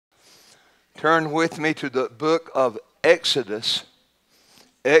Turn with me to the book of Exodus.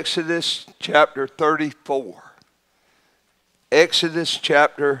 Exodus chapter 34. Exodus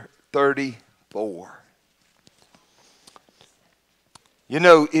chapter 34. You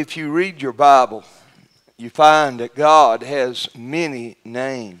know, if you read your Bible, you find that God has many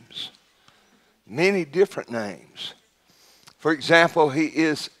names. Many different names. For example, He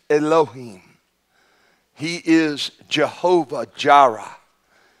is Elohim. He is Jehovah Jireh.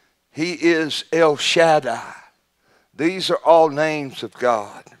 He is El Shaddai. These are all names of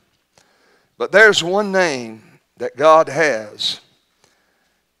God. But there's one name that God has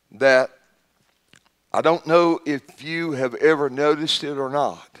that I don't know if you have ever noticed it or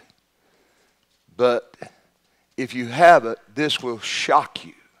not. But if you haven't, this will shock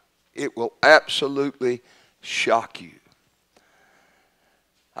you. It will absolutely shock you.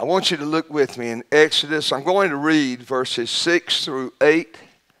 I want you to look with me in Exodus. I'm going to read verses 6 through 8.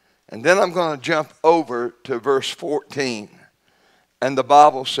 And then I'm going to jump over to verse 14. And the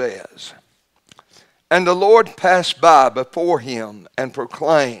Bible says, "And the Lord passed by before him and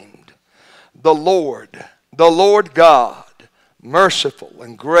proclaimed, the Lord God, merciful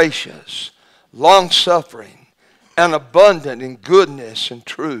and gracious, long-suffering, and abundant in goodness and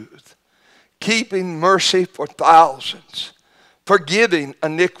truth, keeping mercy for thousands, forgiving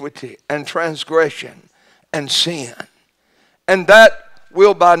iniquity and transgression and sin, and that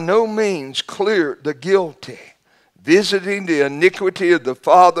will by no means clear the guilty, visiting the iniquity of the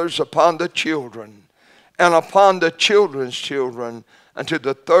fathers upon the children, and upon the children's children, unto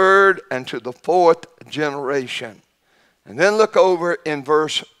the third and to the fourth generation." And then look over in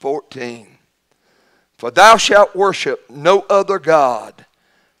verse 14. "For thou shalt worship no other God,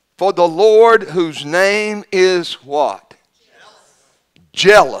 for the Lord, whose name is" what?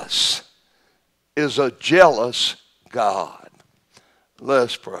 Jealous. Is a jealous God.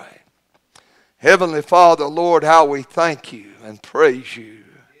 Let's pray. Heavenly Father, Lord, how we thank you and praise you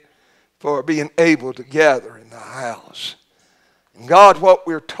for being able to gather in the house. And God, what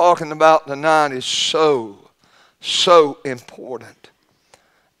we're talking about tonight is so important.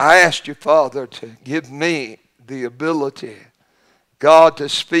 I ask you, Father, to give me the ability, God, to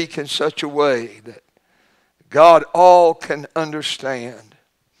speak in such a way that, God, all can understand.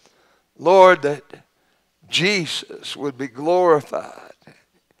 Lord, that Jesus would be glorified.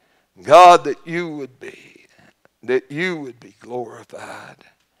 God, that you would be glorified.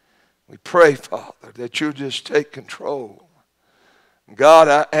 We pray, Father, that you'll just take control. God,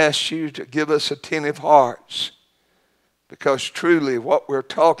 I ask you to give us attentive hearts, because truly what we're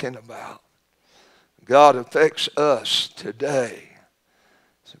talking about, God, affects us today.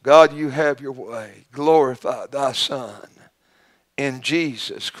 So God, you have your way. Glorify thy Son. In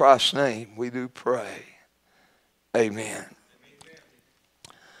Jesus Christ's name we do pray. Amen.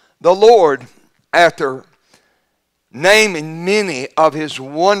 The Lord, after naming many of his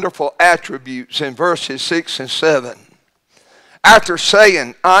wonderful attributes in verses 6 and 7, after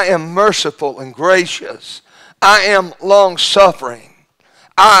saying, "I am merciful and gracious, I am long-suffering,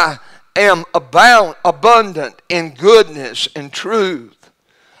 I am abundant in goodness and truth,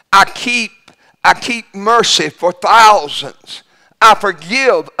 I keep mercy for thousands, I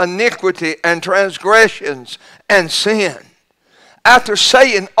forgive iniquity and transgressions and sin." After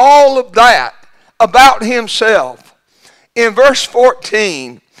saying all of that about himself, in verse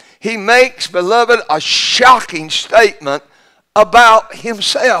 14, he makes, beloved, a shocking statement about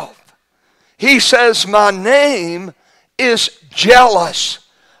himself. He says, "My name is jealous."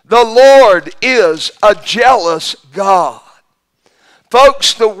 The Lord is a jealous God.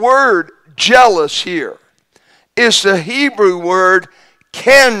 Folks, the word jealous here is the Hebrew word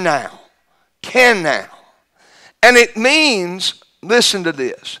kanau. And it means, listen to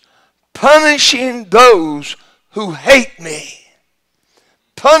this, punishing those who hate me.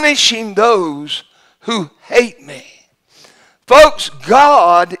 Punishing those who hate me. Folks,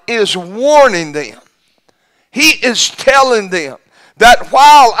 God is warning them. He is telling them that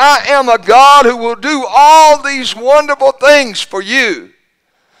while I am a God who will do all these wonderful things for you,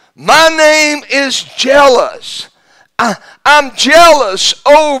 my name is jealous. I'm jealous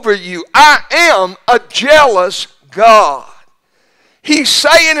over you. I am a jealous God. He's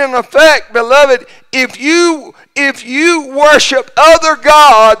saying in effect, beloved, if you worship other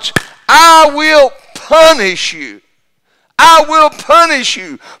gods, I will punish you. I will punish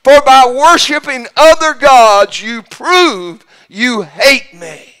you. For by worshiping other gods, you prove you hate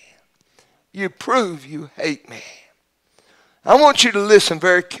me. You prove you hate me. I want you to listen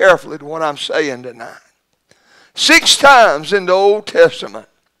very carefully to what I'm saying tonight. 6 times in the Old Testament,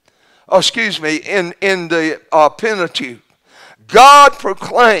 in the Pentateuch, God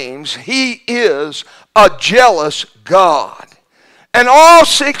proclaims He is a jealous God. And all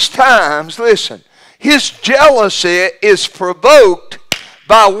 6 times, listen, His jealousy is provoked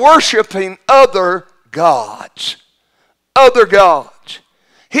by worshiping other gods. Other gods.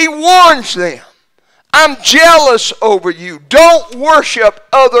 He warns them, I'm jealous over you. Don't worship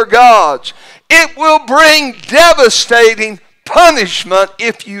other gods. It will bring devastating punishment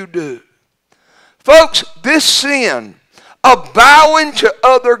if you do. Folks, this sin of bowing to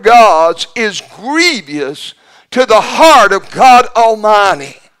other gods is grievous to the heart of God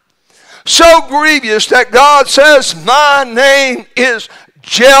Almighty. So grievous that God says, my name is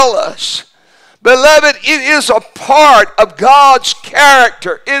jealous. Beloved, it is a part of God's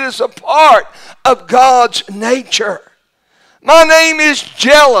character. It is a part of God's nature. My name is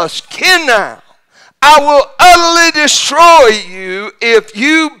jealous. Kenau, I will utterly destroy you if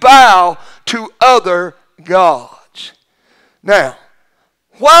you bow to other gods. Now,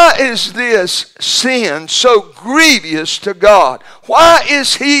 why is this sin so grievous to God? Why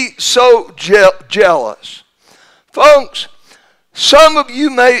is He so jealous? Folks, some of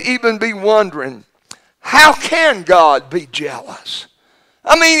you may even be wondering, how can God be jealous?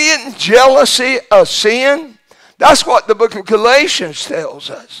 I mean, isn't jealousy a sin? That's what the book of Galatians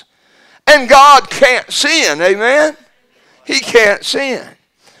tells us. And God can't sin, amen? He can't sin.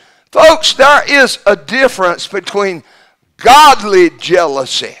 Folks, there is a difference between godly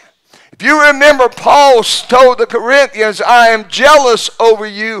jealousy. If you remember, Paul told the Corinthians, I am jealous over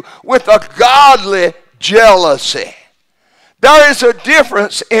you with a godly jealousy. There is a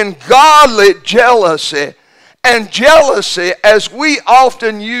difference in godly jealousy and jealousy as we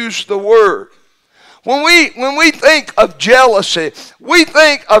often use the word. When we think of jealousy, we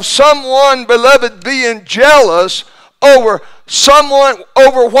think of someone, beloved, being jealous over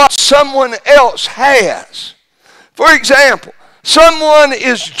what someone else has. For example, someone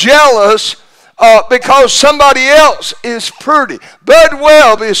is jealous because somebody else is pretty. Bud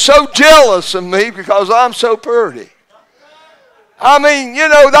Webb is so jealous of me because I'm so pretty. I mean,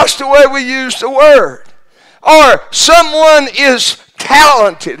 that's the way we use the word. Or someone is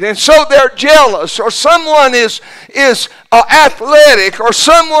talented and so they're jealous. Or someone is athletic, or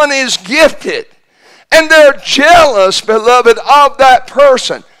someone is gifted and they're jealous, beloved, of that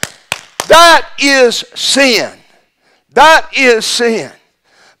person. That is sin. That is sin.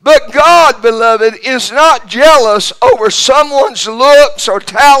 But God, beloved, is not jealous over someone's looks or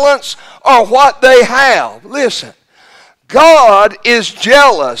talents or what they have. Listen, God is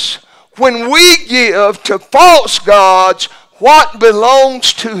jealous when we give to false gods what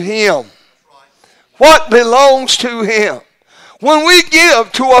belongs to Him. What belongs to Him. When we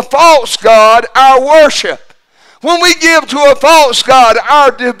give to a false god our worship, when we give to a false god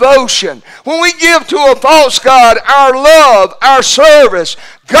our devotion, when we give to a false god our love, our service,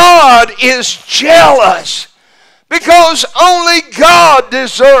 God is jealous. Because only God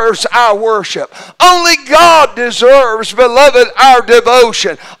deserves our worship. Only God deserves, beloved, our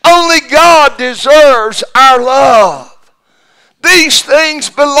devotion. Only God deserves our love. These things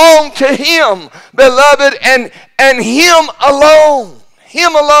belong to Him, beloved, and Him alone.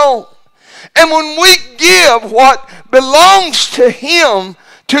 Him alone. And when we give what belongs to Him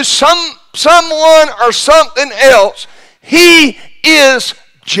to someone or something else, He is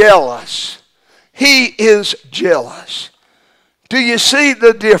jealous. He is jealous. Do you see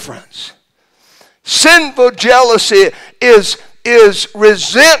the difference? Sinful jealousy is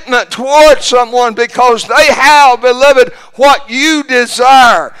resentment towards someone because they have, beloved, what you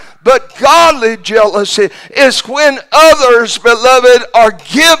desire. But godly jealousy is when others, beloved, are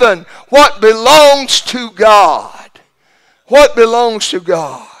given what belongs to God. What belongs to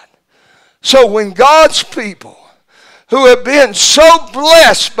God. So when God's people who have been so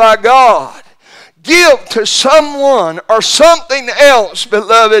blessed by God give to someone or something else,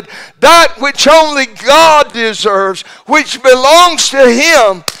 beloved, that which only God deserves, which belongs to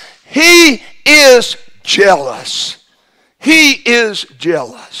Him, He is jealous. He is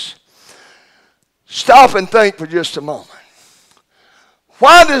jealous. Stop and think for just a moment.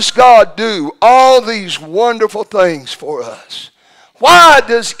 Why does God do all these wonderful things for us? Why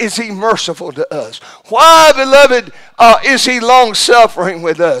is He merciful to us? Why, beloved, is He long-suffering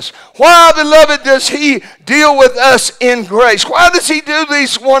with us? Why, beloved, does He deal with us in grace? Why does He do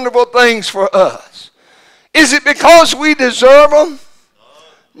these wonderful things for us? Is it because we deserve them?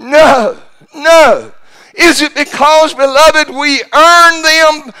 No, no. Is it because, beloved, we earn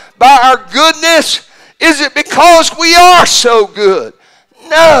them by our goodness? Is it because we are so good?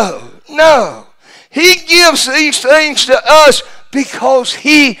 No, no. He gives these things to us because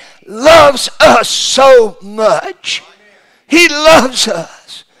He loves us so much. He loves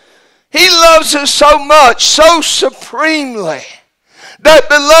us. He loves us so much, so supremely, that,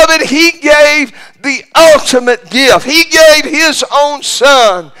 beloved, He gave the ultimate gift. He gave His own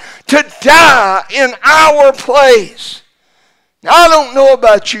Son to die in our place. Now, I don't know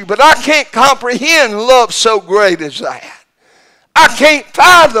about you, but I can't comprehend love so great as that. I can't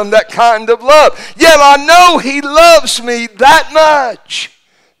fathom that kind of love. Yet I know He loves me that much.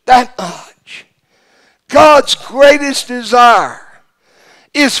 That much. God's greatest desire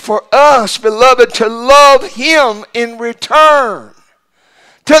is for us, beloved, to love Him in return.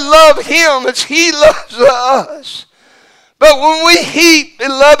 To love Him as He loves us. But when we heap,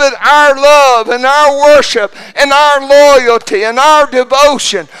 beloved, our love and our worship and our loyalty and our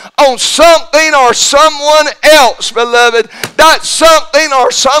devotion on something or someone else, beloved, that something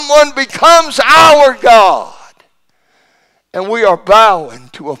or someone becomes our God. And we are bowing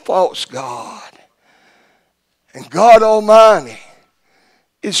to a false God. And God Almighty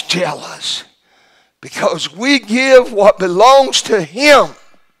is jealous because we give what belongs to Him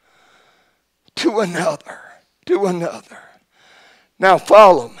to another. To another. Now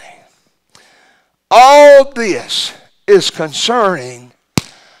follow me. All this is concerning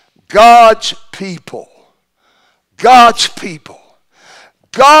God's people. God's people.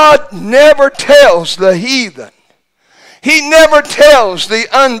 God never tells the heathen. He never tells the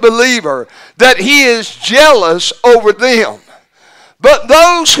unbeliever that He is jealous over them. But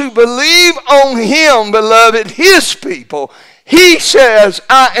those who believe on Him, beloved, His people, He says,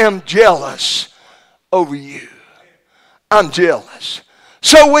 I am jealous over you. I'm jealous.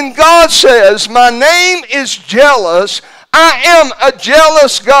 So when God says, my name is jealous, I am a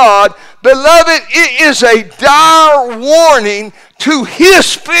jealous God, beloved, it is a dire warning to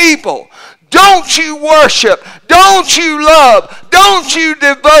His people. Don't you worship, don't you love, don't you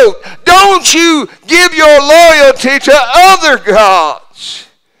devote, don't you give your loyalty to other gods,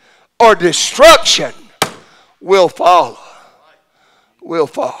 or destruction will follow. Will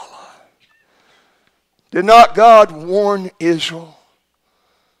follow. Did not God warn Israel?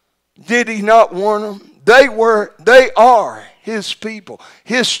 Did He not warn them? They are His people,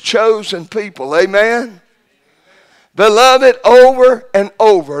 His chosen people. Amen? Beloved, over and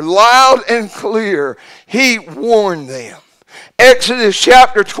over, loud and clear, He warned them. Exodus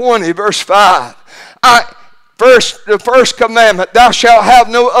chapter 20, verse 5. The first commandment, thou shalt have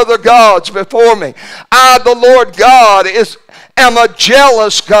no other gods before me. I, the Lord God, am a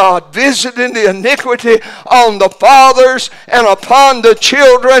jealous God, visiting the iniquity on the fathers and upon the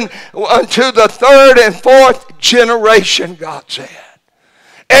children unto the third and fourth generation, God said.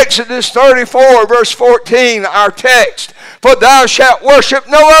 Exodus 34, verse 14, our text. For thou shalt worship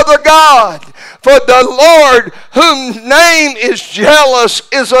no other God. For the Lord, whose name is jealous,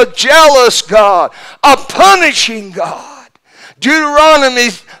 is a jealous God, a punishing God. Deuteronomy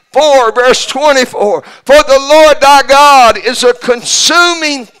 4, verse 24. For the Lord thy God is a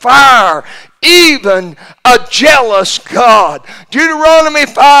consuming fire, even a jealous God. Deuteronomy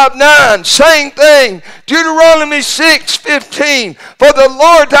 5:9, same thing. Deuteronomy 6:15. For the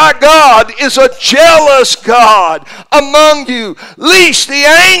Lord thy God is a jealous God among you, lest the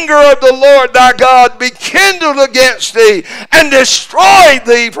anger of the Lord thy God be kindled against thee, and destroy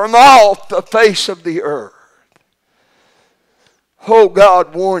thee from off the face of the earth. Oh,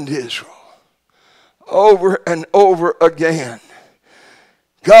 God warned Israel over and over again.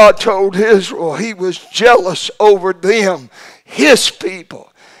 God told Israel He was jealous over them, His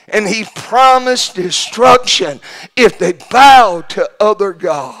people. And He promised destruction if they bowed to other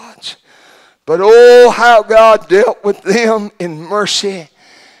gods. But oh, how God dealt with them in mercy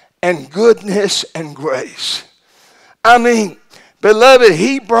and goodness and grace. I mean, beloved,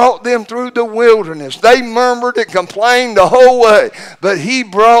 He brought them through the wilderness. They murmured and complained the whole way, but He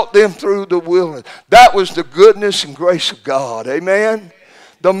brought them through the wilderness. That was the goodness and grace of God. Amen?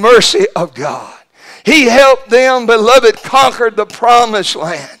 The mercy of God. He helped them, beloved, conquer the promised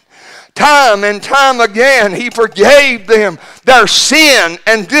land. Time and time again, He forgave them their sin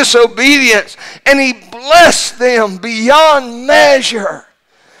and disobedience, and He blessed them beyond measure.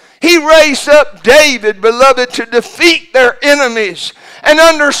 He raised up David, beloved, to defeat their enemies. And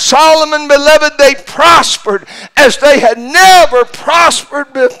under Solomon, beloved, they prospered as they had never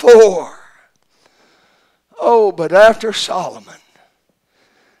prospered before. Oh, but after Solomon,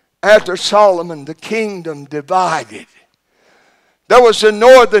 the kingdom divided. There was a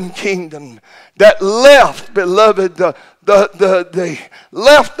northern kingdom that left, beloved, they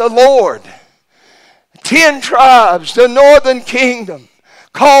left the Lord. 10 tribes, the northern kingdom,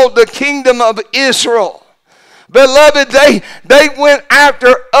 called the kingdom of Israel. Beloved, they went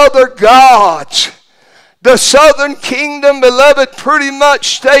after other gods. The southern kingdom, beloved, pretty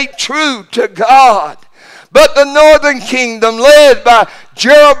much stayed true to God. But the northern kingdom, led by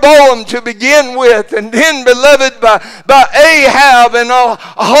Jeroboam to begin with, and then, beloved, by Ahab and a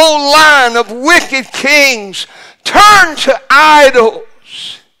whole line of wicked kings, turned to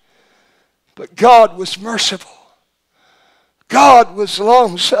idols. But God was merciful. God was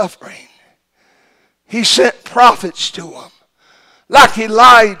long-suffering. He sent prophets to them, like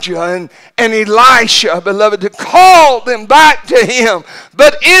Elijah and Elisha, beloved, to call them back to Him.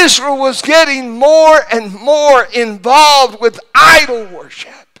 But Israel was getting more and more involved with idol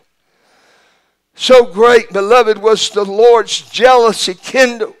worship. So great, beloved, was the Lord's jealousy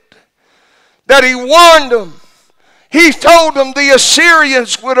kindled that He warned them. He told them the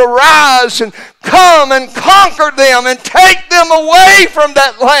Assyrians would arise and come and conquer them and take them away from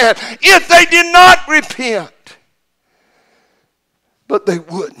that land if they did not repent. But they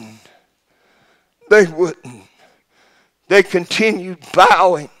wouldn't. They wouldn't. They continued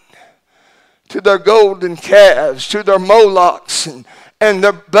bowing to their golden calves, to their Molochs and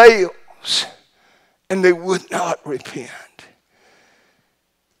their Baals. And they would not repent.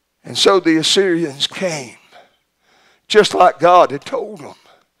 And so the Assyrians came, just like God had told them,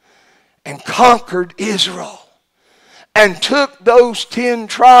 and conquered Israel. And took those 10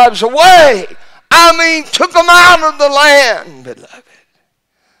 tribes away. I mean, took them out of the land, beloved.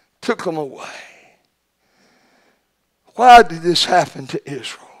 Took them away. Why did this happen to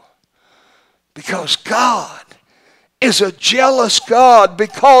Israel? Because God is a jealous God,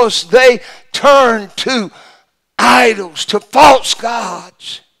 because they turned to idols, to false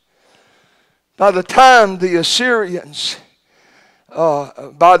gods. By the time the Assyrians,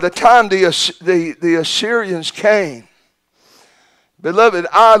 the Assyrians came, beloved,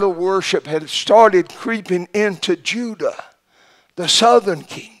 idol worship had started creeping into Judah, the southern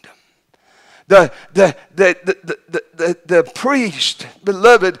kingdom. The priests,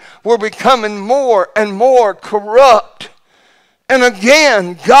 beloved, were becoming more and more corrupt. And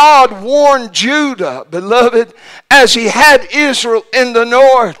again, God warned Judah, beloved, as He had Israel in the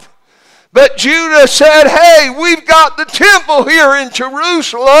north. But Judah said, hey, we've got the temple here in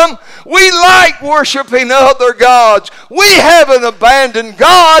Jerusalem. We like worshiping other gods. We haven't abandoned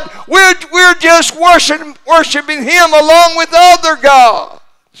God. We're just worshiping Him along with other gods.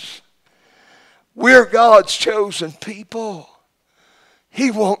 We're God's chosen people. He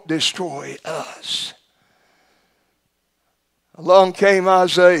won't destroy us. Along came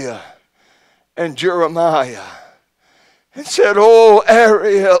Isaiah and Jeremiah and said, oh,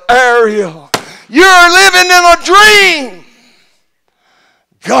 Ariel, you're living in a dream.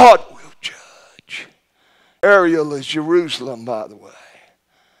 God will judge. Ariel is Jerusalem, by the way.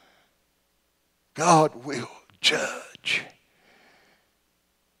 God will judge.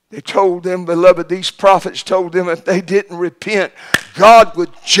 They told them, beloved, these prophets told them if they didn't repent, God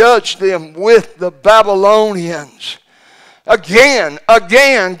would judge them with the Babylonians. Again,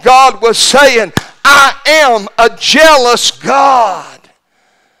 God was saying, I am a jealous God.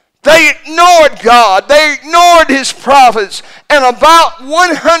 They ignored God. They ignored His prophets. And about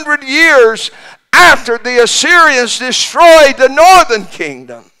 100 years after the Assyrians destroyed the northern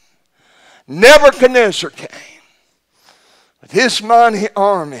kingdom, Nebuchadnezzar came with his mighty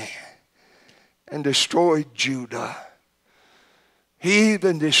army and destroyed Judah. He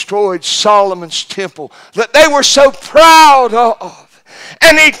even destroyed Solomon's temple that they were so proud of.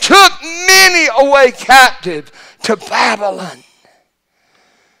 And He took many away captive to Babylon.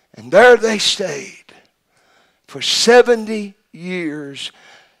 And there they stayed for 70 years,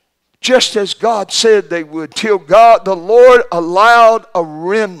 just as God said they would, till God, the Lord, allowed a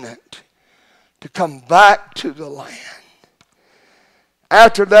remnant to come back to the land.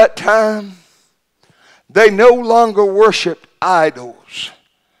 After that time, they no longer worshiped idols,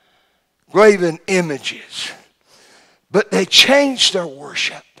 graven images, but they changed their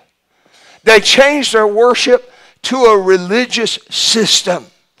worship. They changed their worship to a religious system.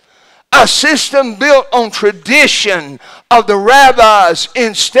 A system built on tradition of the rabbis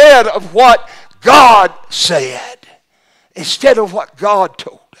instead of what God said. Instead of what God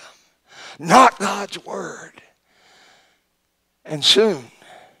told them. Not God's word. And soon,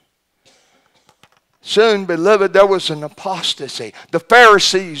 beloved, there was an apostasy. The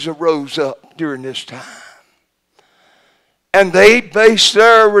Pharisees arose up during this time. And they based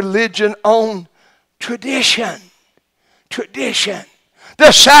their religion on tradition. Tradition.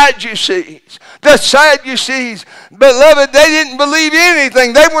 The Sadducees, beloved, they didn't believe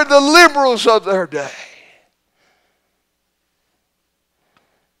anything. They were the liberals of their day.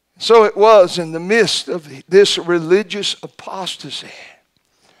 So it was in the midst of this religious apostasy,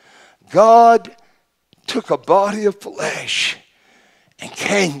 God took a body of flesh and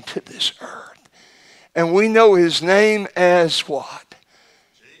came to this earth. And we know his name as what?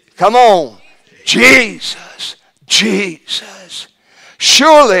 Come on. Jesus. Jesus.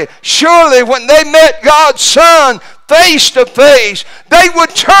 Surely when they met God's Son face to face, they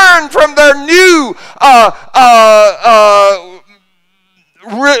would turn from their new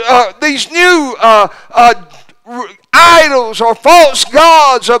idols or false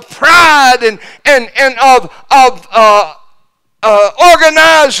gods of pride and of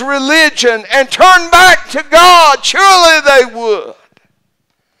organized religion and turn back to God. Surely they would.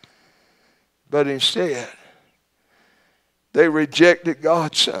 But instead, they rejected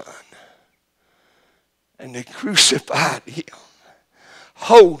God's Son and they crucified him,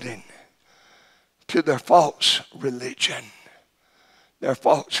 holding to their false religion. Their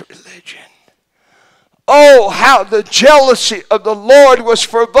false religion. Oh, how the jealousy of the Lord was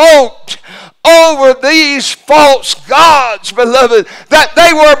provoked over these false gods, beloved, that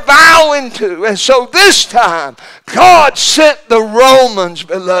they were bowing to. And so this time, God sent the Romans,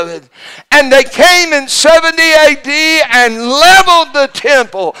 beloved, and they came in 70 AD and leveled the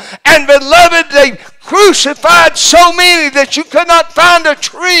temple. And beloved, they crucified so many that you could not find a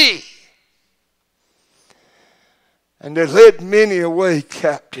tree. And they led many away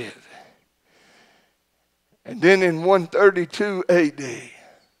captive. And then in 132 AD,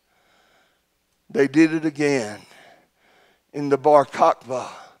 they did it again in the Bar Kokhba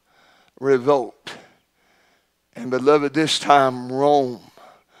revolt. And beloved, this time Rome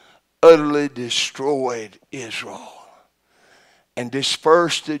utterly destroyed Israel and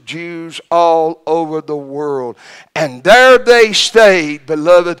dispersed the Jews all over the world. And there they stayed,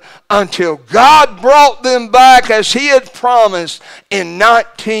 beloved, until God brought them back as he had promised in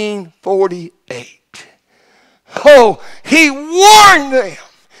 1948. Oh, he warned them.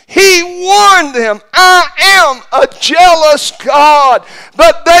 He warned them, I am a jealous God.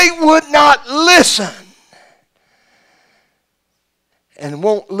 But they would not listen. And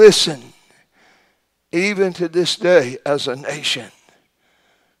won't listen even to this day as a nation.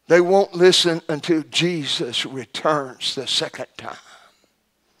 They won't listen until Jesus returns the second time.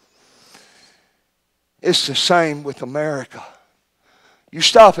 It's the same with America. You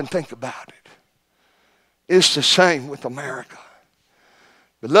stop and think about it. It's the same with America.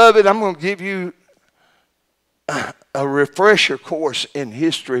 Beloved, I'm going to give you a refresher course in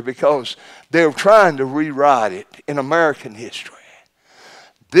history because they're trying to rewrite it in American history.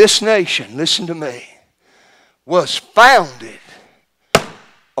 This nation, listen to me, was founded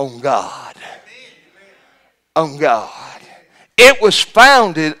on God. On God. It was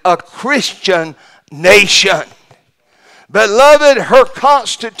founded a Christian nation. Beloved, her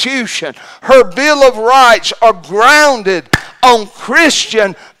Constitution, her Bill of Rights are grounded on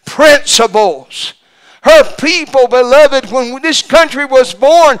Christian principles. Her people, beloved, when this country was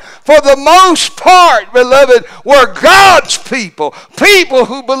born, for the most part, beloved, were God's people. People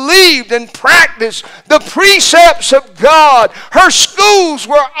who believed and practiced the precepts of God. Her schools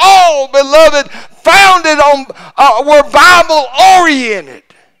were all, beloved, founded on, were Bible oriented.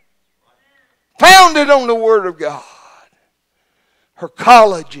 Founded on the Word of God. Her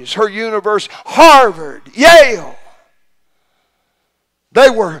colleges, her universities, Harvard, Yale. They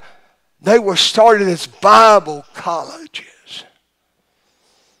were started as Bible colleges.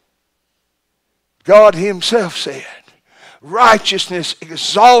 God himself said, righteousness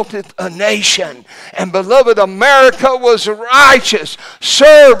exalteth a nation. And beloved, America was righteous,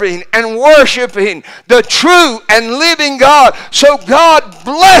 serving and worshiping the true and living God. So God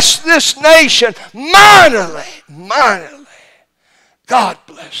blessed this nation mightily, mightily. God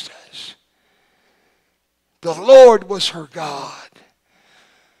blessed us. The Lord was her God.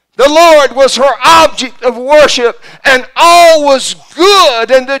 The Lord was her object of worship, and all was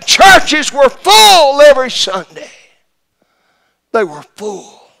good, and the churches were full every Sunday. They were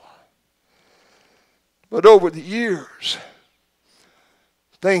full. But over the years,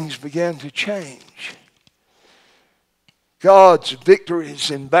 things began to change. God's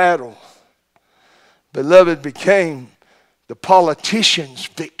victories in battle, beloved, became the politicians'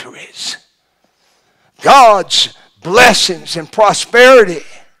 victories. God's blessings and prosperity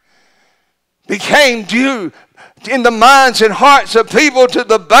became due in the minds and hearts of people to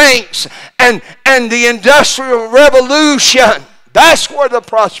the banks and the Industrial Revolution. That's where the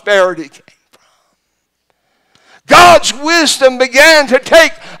prosperity came from. God's wisdom began to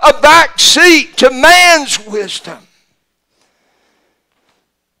take a back seat to man's wisdom.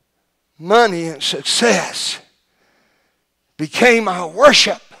 Money and success became our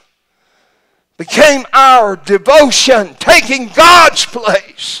worship, became our devotion, taking God's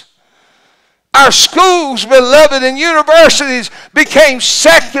place. Our schools, beloved, and universities became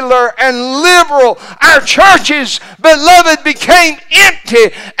secular and liberal. Our churches, beloved, became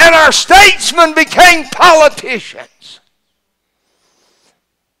empty, and our statesmen became politicians.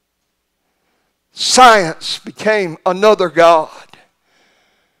 Science became another god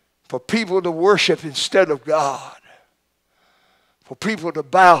for people to worship instead of God, for people to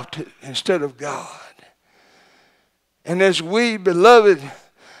bow to instead of God. And as we, beloved,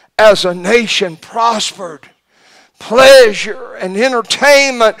 as a nation prospered, pleasure and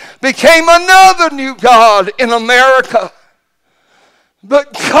entertainment became another new god in America.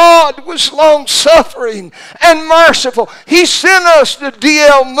 But God was long-suffering and merciful. He sent us the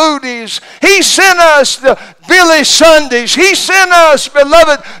D.L. Moody's. He sent us the Billy Sundays. He sent us,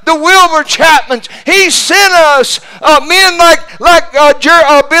 beloved, the Wilbur Chapmans. He sent us men like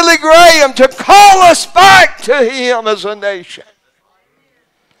Billy Graham to call us back to Him as a nation.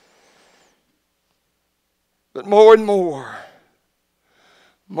 But more and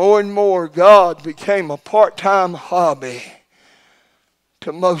more, God became a part-time hobby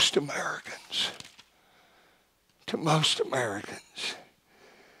to most Americans. To most Americans.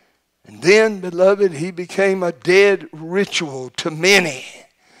 And then, beloved, He became a dead ritual to many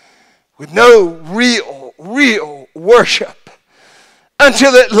with no real worship.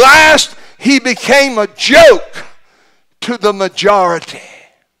 Until at last He became a joke to the majority.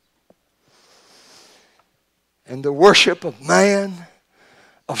 And the worship of man,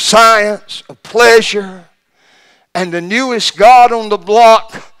 of science, of pleasure, and the newest god on the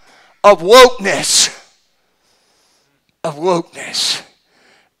block of wokeness,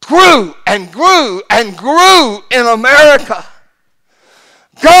 grew and grew and grew in America.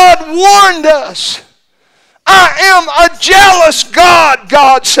 God warned us. I am a jealous God,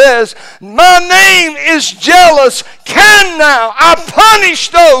 God says. My name is jealous. Can now I punish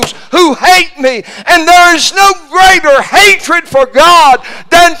those who hate me? And there is no greater hatred for God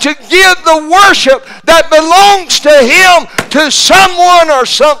than to give the worship that belongs to Him to someone or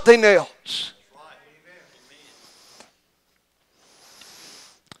something else.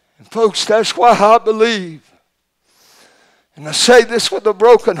 And folks, that's why I believe, and I say this with a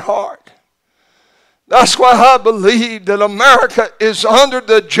broken heart, that's why I believe that America is under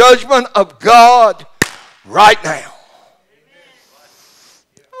the judgment of God right now.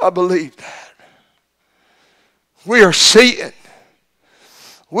 I believe that. We are seeing,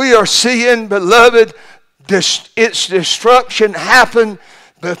 beloved, its destruction happen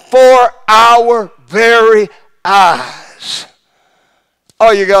before our very eyes.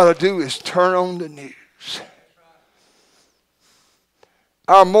 All you got to do is turn on the news.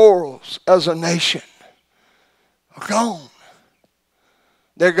 Our morals as a nation are gone.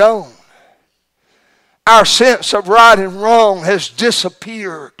 They're gone. Our sense of right and wrong has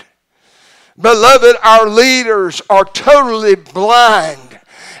disappeared. Beloved, our leaders are totally blind.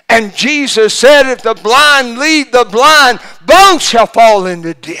 And Jesus said, if the blind lead the blind, both shall fall in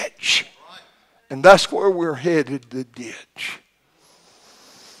the ditch. And that's where we're headed, the ditch.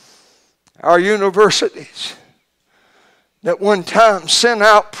 Our universities that one time sent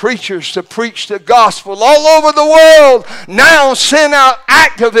out preachers to preach the gospel all over the world now send out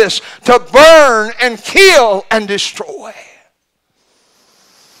activists to burn and kill and destroy.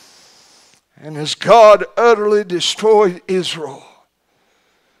 And as God utterly destroyed Israel,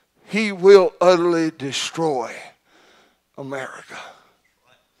 He will utterly destroy America.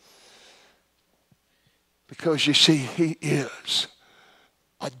 Because you see, He is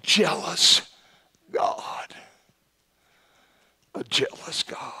a jealous God. A jealous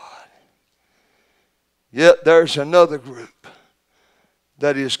God. Yet there's another group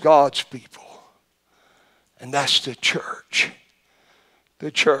that is God's people. And that's the church.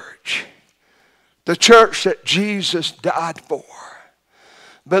 The church. The church that Jesus died for.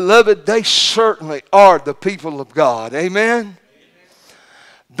 Beloved, they certainly are the people of God. Amen?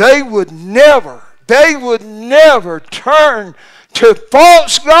 They would never turn to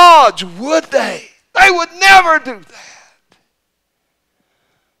false gods, would they? They would never do that.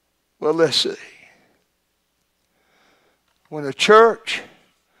 Well, let's see. When a church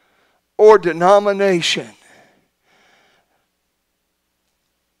or denomination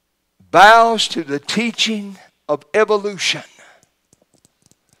bows to the teaching of evolution,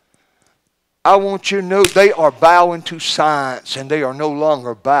 I want you to know they are bowing to science and they are no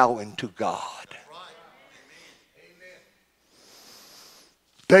longer bowing to God.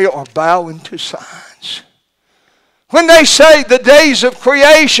 They are bowing to science. When they say the days of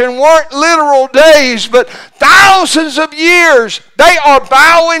creation weren't literal days, but thousands of years, they are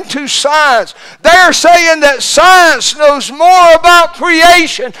bowing to science. They are saying that science knows more about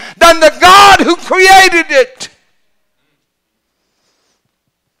creation than the God who created it.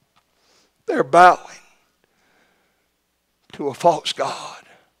 They're bowing to a false God.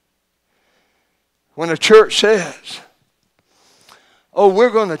 When a church says, oh, we're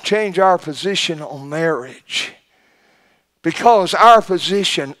going to change our position on marriage, because our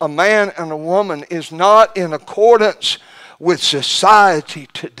position, a man and a woman, is not in accordance with society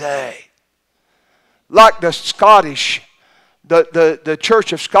today. Like the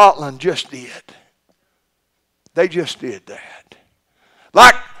Church of Scotland just did. They just did that.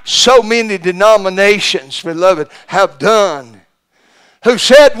 Like so many denominations, beloved, have done. Who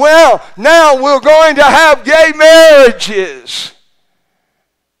said, well, now we're going to have gay marriages.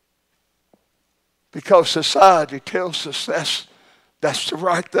 Because society tells us that's the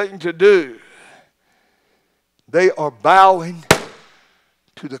right thing to do. They are bowing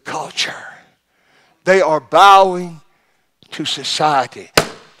to the culture. They are bowing to society.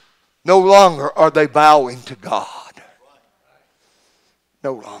 No longer are they bowing to God.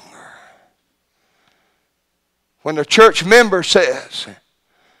 No longer. When a church member says,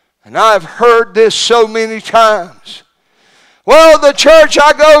 and I've heard this so many times, well, the church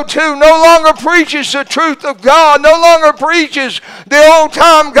I go to no longer preaches the truth of God, no longer preaches the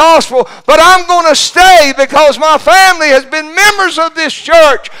old-time gospel, but I'm going to stay because my family has been members of this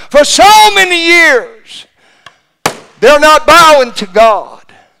church for so many years. They're not bowing to God.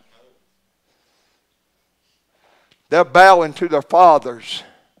 They're bowing to their fathers.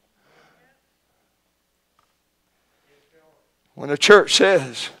 When the church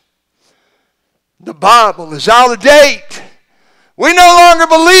says the Bible is out of date, we no longer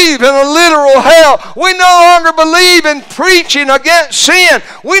believe in a literal hell. We no longer believe in preaching against sin.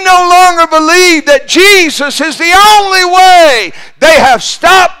 We no longer believe that Jesus is the only way. They have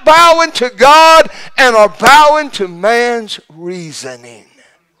stopped bowing to God and are bowing to man's reasoning.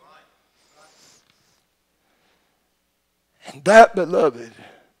 And that, beloved,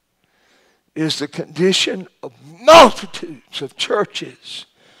 is the condition of multitudes of churches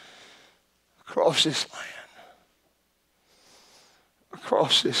across this land.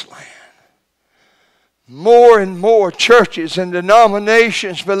 Across this land. More and more churches and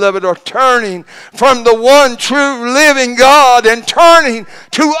denominations, beloved, are turning from the one true living God and turning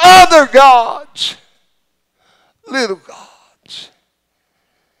to other gods. Little gods.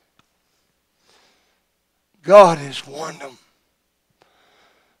 God has warned them.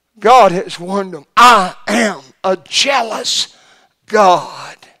 God has warned them. I am a jealous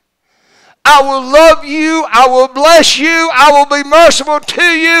God. I will love you. I will bless you. I will be merciful to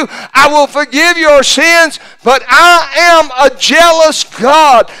you. I will forgive your sins. But I am a jealous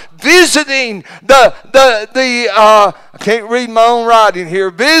God, visiting I can't read my own writing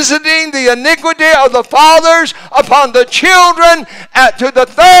here, visiting the iniquity of the fathers upon the children to the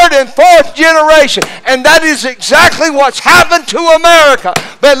third and fourth generation. And that is exactly what's happened to America.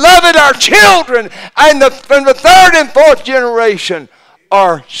 Beloved, our children and the third and fourth generation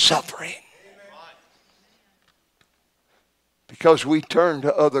are suffering. Because we turn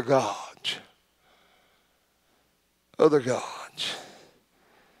to other gods. Other gods.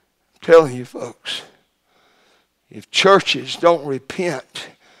 I'm telling you, folks, if churches don't repent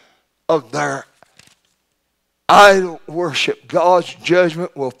of their idol worship, God's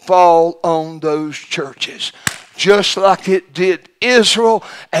judgment will fall on those churches. Just like it did Israel,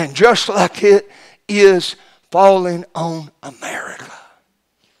 and just like it is falling on America.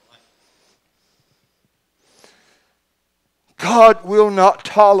 God will not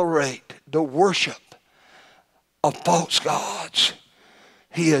tolerate the worship of false gods.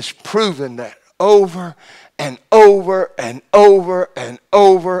 He has proven that over and over and over and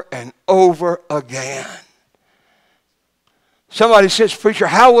over and over again. Somebody says, preacher,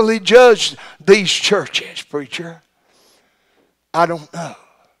 how will he judge these churches, preacher? I don't know.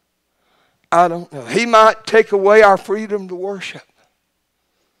 I don't know. He might take away our freedom to worship.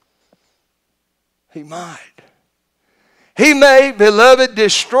 He might. He may, beloved,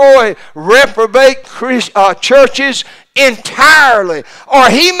 destroy reprobate churches entirely. Or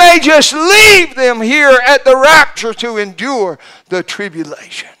he may just leave them here at the rapture to endure the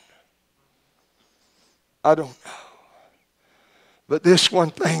tribulation. I don't know. But this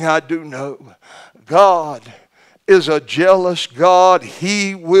one thing I do know. God is a jealous God.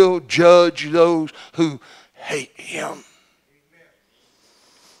 He will judge those who hate him.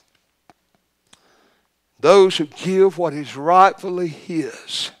 Those who give what is rightfully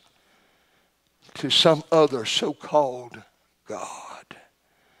his. to some other so-called God.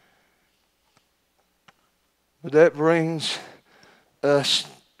 But that brings us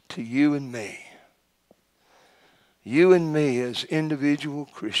to you and me. You and me as individual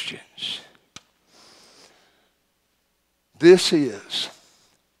Christians. This is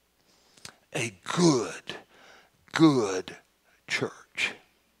a good church.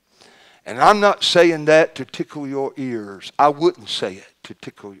 And I'm not saying that to tickle your ears. I wouldn't say it to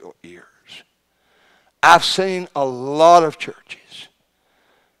tickle your ears. I've seen a lot of churches.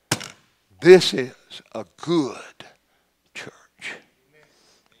 This is a good church.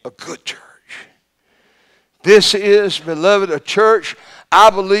 A good church. This is, beloved, a church. I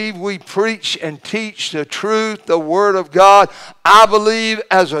believe we preach and teach the truth, the Word of God. I believe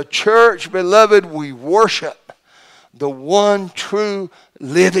as a church, beloved, we worship the one true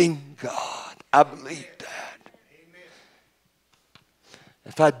living God. I believe that.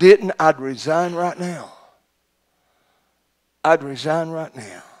 If I didn't, I'd resign right now. I'd resign right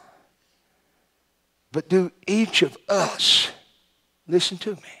now. But do each of us, listen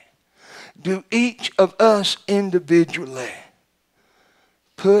to me, do each of us individually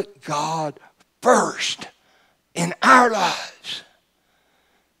put God first in our lives?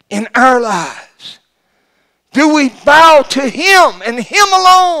 In our lives. Do we bow to Him and Him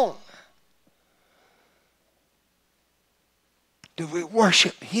alone? Do we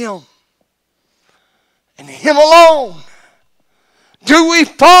worship Him and Him alone? Do we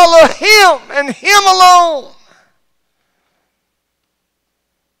follow Him and Him alone?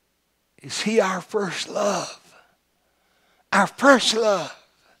 Is He our first love? Our first love.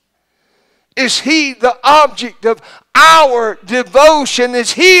 Is He the object of our devotion?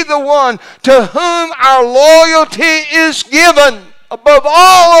 Is He the one to whom our loyalty is given above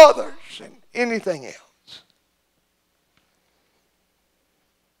all others and anything else?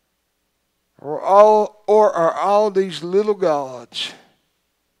 Or are all these little gods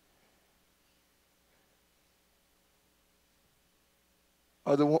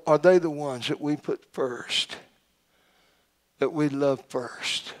are they the ones that we put first, that we love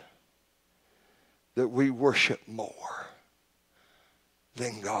first, that we worship more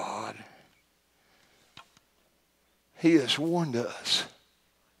than God? He has warned us.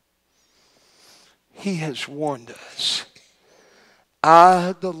 He has warned us.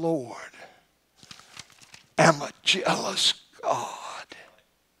 I, the Lord, am a jealous God.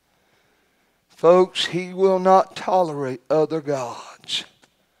 Folks, He will not tolerate other gods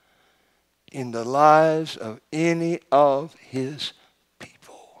in the lives of any of His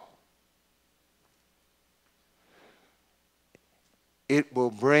people. It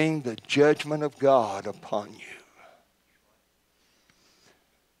will bring the judgment of God upon you.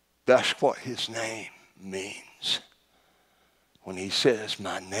 That's what His name means when He says,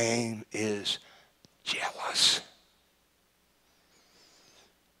 my name is jealous.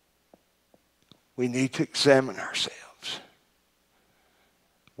 We need to examine ourselves.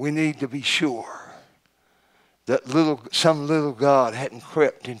 We need to be sure that some little God hadn't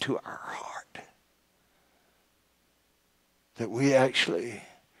crept into our heart. That we actually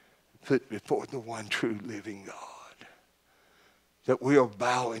put before the one true living God. That we are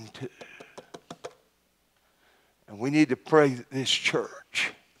bowing to. And we need to pray that this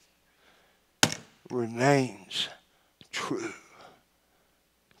church remains true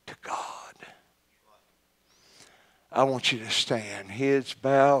to God. I want you to stand, heads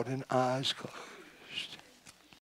bowed and eyes closed.